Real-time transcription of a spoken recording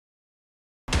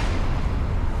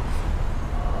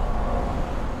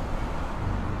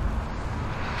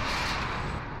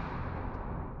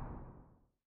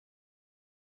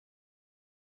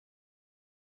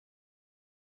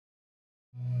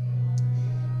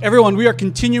Everyone, we are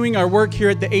continuing our work here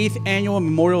at the 8th Annual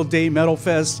Memorial Day Metal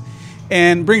Fest,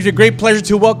 and brings me great pleasure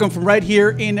to welcome from right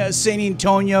here in San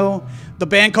Antonio, the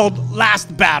band called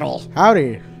Last Battle.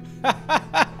 Howdy.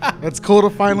 It's cool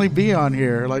to finally be on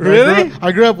here. Like, really?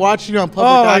 I grew up watching you on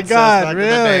public access. Oh my God,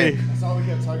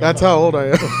 really? That's how old I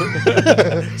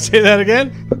am. Say that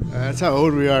again? That's how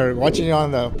old we are. Watching you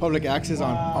on the public access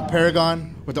on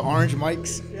Paragon with the orange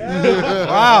mics. Yeah.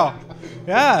 Wow.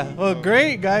 Yeah. Well,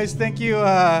 great, guys. Thank you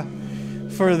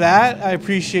for that. I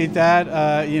appreciate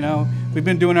that. You know, we've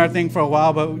been doing our thing for a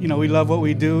while, but, you know, we love what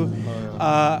we do.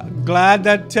 Glad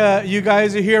that you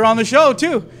guys are here on the show,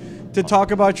 too, to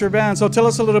talk about your band. So tell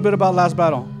us a little bit about Last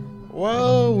Battle.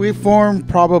 Well, we formed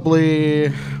probably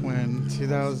when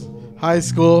 2000 high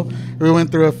school. We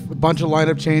went through a bunch of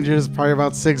lineup changes, probably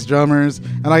about 6 drummers,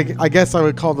 and I guess I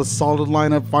would call the solid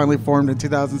lineup finally formed in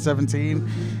 2017.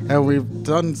 And we've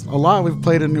done a lot. We've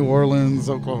played in New Orleans,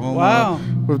 Oklahoma. Wow.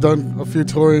 We've done a few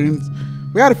touring.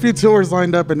 We had a few tours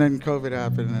lined up, and then COVID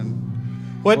happened.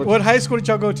 And what high school did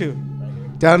y'all go to?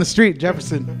 down the street,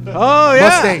 Jefferson. Oh yeah,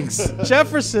 Mustangs.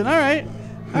 Jefferson. All right.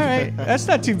 That's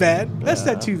not too bad. That's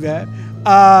not too bad.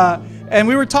 And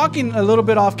we were talking a little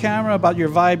bit off camera about your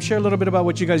vibe. Share a little bit about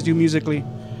what you guys do musically.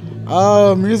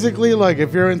 Musically, like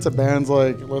if you're into bands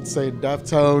like, let's say,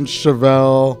 Deftones,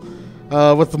 Chevelle,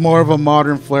 with more of a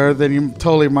modern flair, then you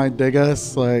totally might dig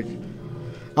us. Like,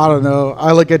 I don't know.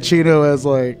 I look at Chino as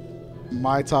like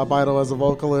my top idol as a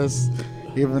vocalist,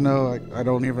 even though I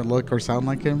don't even look or sound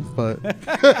like him. But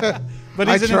but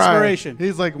he's an inspiration.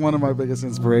 He's like one of my biggest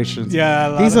inspirations.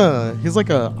 Yeah, he's like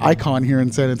a icon here in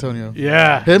San Antonio.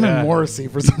 Yeah, him and Morrissey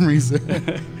for some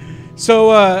reason.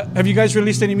 So, have you guys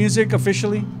released any music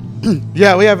officially?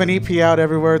 Yeah, we have an EP out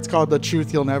everywhere. It's called The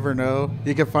Truth You'll Never Know.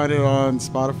 You can find it on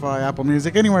Spotify, Apple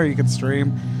Music, anywhere you can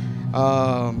stream.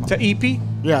 It's an EP?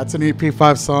 Yeah, it's an EP,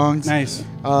 5 songs. Nice.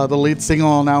 The lead single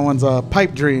on that one's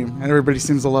Pipe Dream, and everybody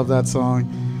seems to love that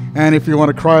song. And if you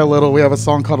want to cry a little, we have a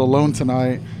song called Alone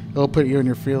Tonight. It'll put you in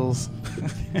your feels.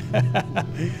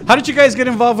 How did you guys get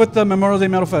involved with the Memorial Day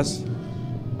Metal Fest?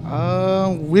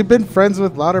 We've been friends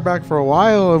with Louderback for a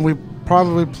while, and we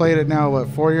probably played it now, what,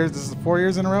 4 years? This is 4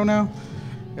 years in a row now?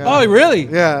 Yeah. Oh, really?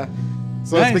 Yeah.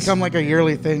 So Nice. It's become like a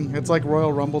yearly thing. It's like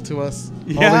Royal Rumble to us.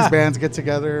 Yeah. All these bands get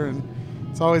together, and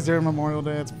it's always during Memorial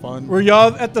Day. It's fun. Were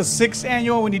y'all at the 6th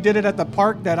annual when you did it at the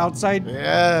park, that outside?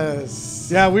 Yes.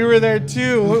 Yeah, we were there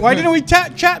too. Why didn't we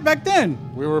chat back then?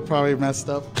 We were probably messed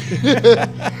up.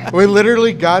 We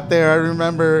literally got there, I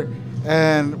remember,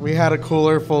 and we had a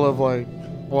cooler full of like,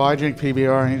 well, I drink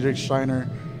PBR and he drinks Shiner,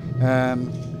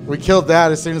 and we killed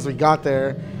that as soon as we got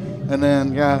there. And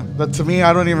then, yeah, but to me,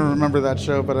 I don't even remember that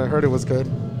show, but I heard it was good.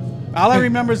 All I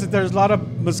remember is that there's a lot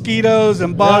of mosquitoes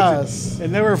and bugs, Yes.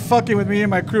 and they were fucking with me and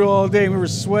my crew all day. We were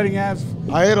sweating ass.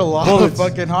 I ate a lot Bullets. of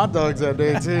fucking hot dogs that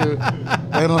day, too,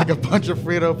 and like a bunch of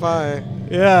Frito pie.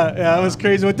 Yeah, it was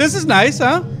crazy. But this is nice,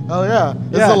 huh? Oh, yeah.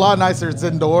 This is a lot nicer. It's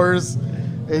indoors.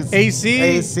 It's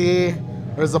AC.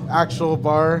 There's an actual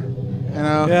bar, you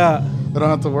know? Yeah. I don't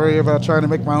have to worry about trying to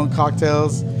make my own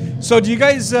cocktails. So do you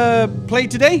guys play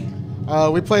today?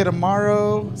 We play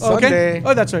tomorrow, Sunday. Okay.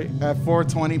 Oh, that's right. At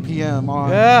 4:20 p.m. on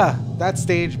that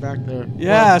stage back there.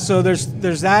 Yeah, Well, so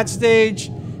there's that stage,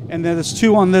 and then there's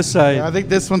 2 on this side. I think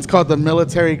this one's called the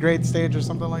military grade stage or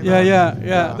something like that.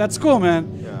 Yeah. That's cool,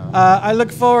 man. Yeah. I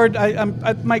look forward.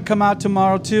 I might come out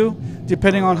tomorrow too,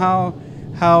 depending on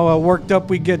how worked up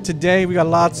we get today. We got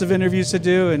lots of interviews to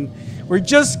do, and we're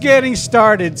just getting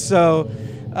started. So,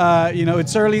 you know,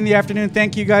 it's early in the afternoon.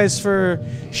 Thank you guys for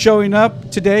showing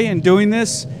up today and doing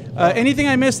this. Anything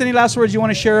I missed? Any last words you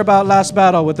want to share about Last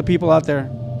Battle with the people out there?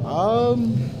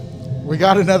 We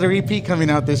got another EP coming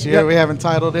out this year. Yep. We haven't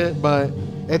titled it, but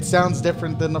it sounds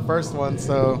different than the first one.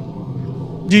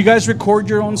 So, Do you guys record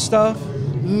your own stuff?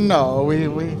 no,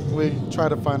 we try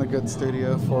to find a good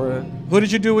studio for it. Who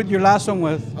did you do with your last one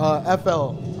with?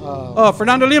 FL.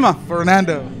 Fernando Lima.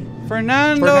 Fernando.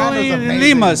 Fernando's amazing.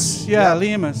 Limas. Yeah, Yep.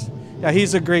 Limas. Yeah,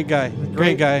 he's a great guy.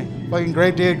 Great guy. Fucking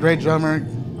great dude, great drummer.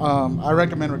 I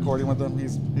recommend recording with him.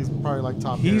 He's probably like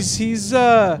top tier.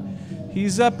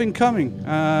 He's up and coming.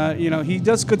 You know, he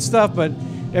does good stuff, but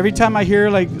every time I hear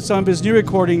like some of his new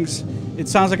recordings, it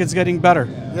sounds like it's getting better.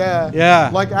 Yeah. Yeah.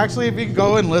 Like actually, if you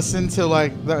go and listen to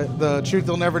like the Truth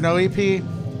You'll Never Know EP,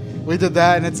 we did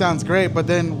that and it sounds great. But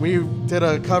then we did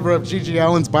a cover of Gigi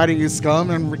Allen's "Bite at You Scum"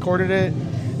 and recorded it,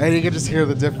 and you could just hear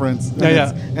the difference. And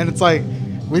Yeah. it's like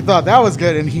we thought that was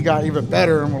good, and he got even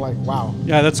better, and we're like, wow.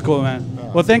 Yeah, that's cool,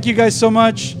 man. Well, thank you guys so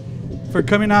much for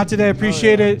coming out today. I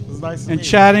appreciate it. It was nice to and meet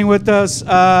you. chatting with us.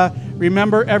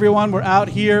 Remember, everyone, we're out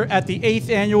here at the 8th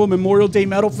Annual Memorial Day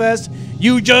Metal Fest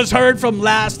You just heard from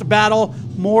Last Battle.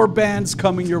 More bands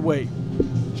coming your way.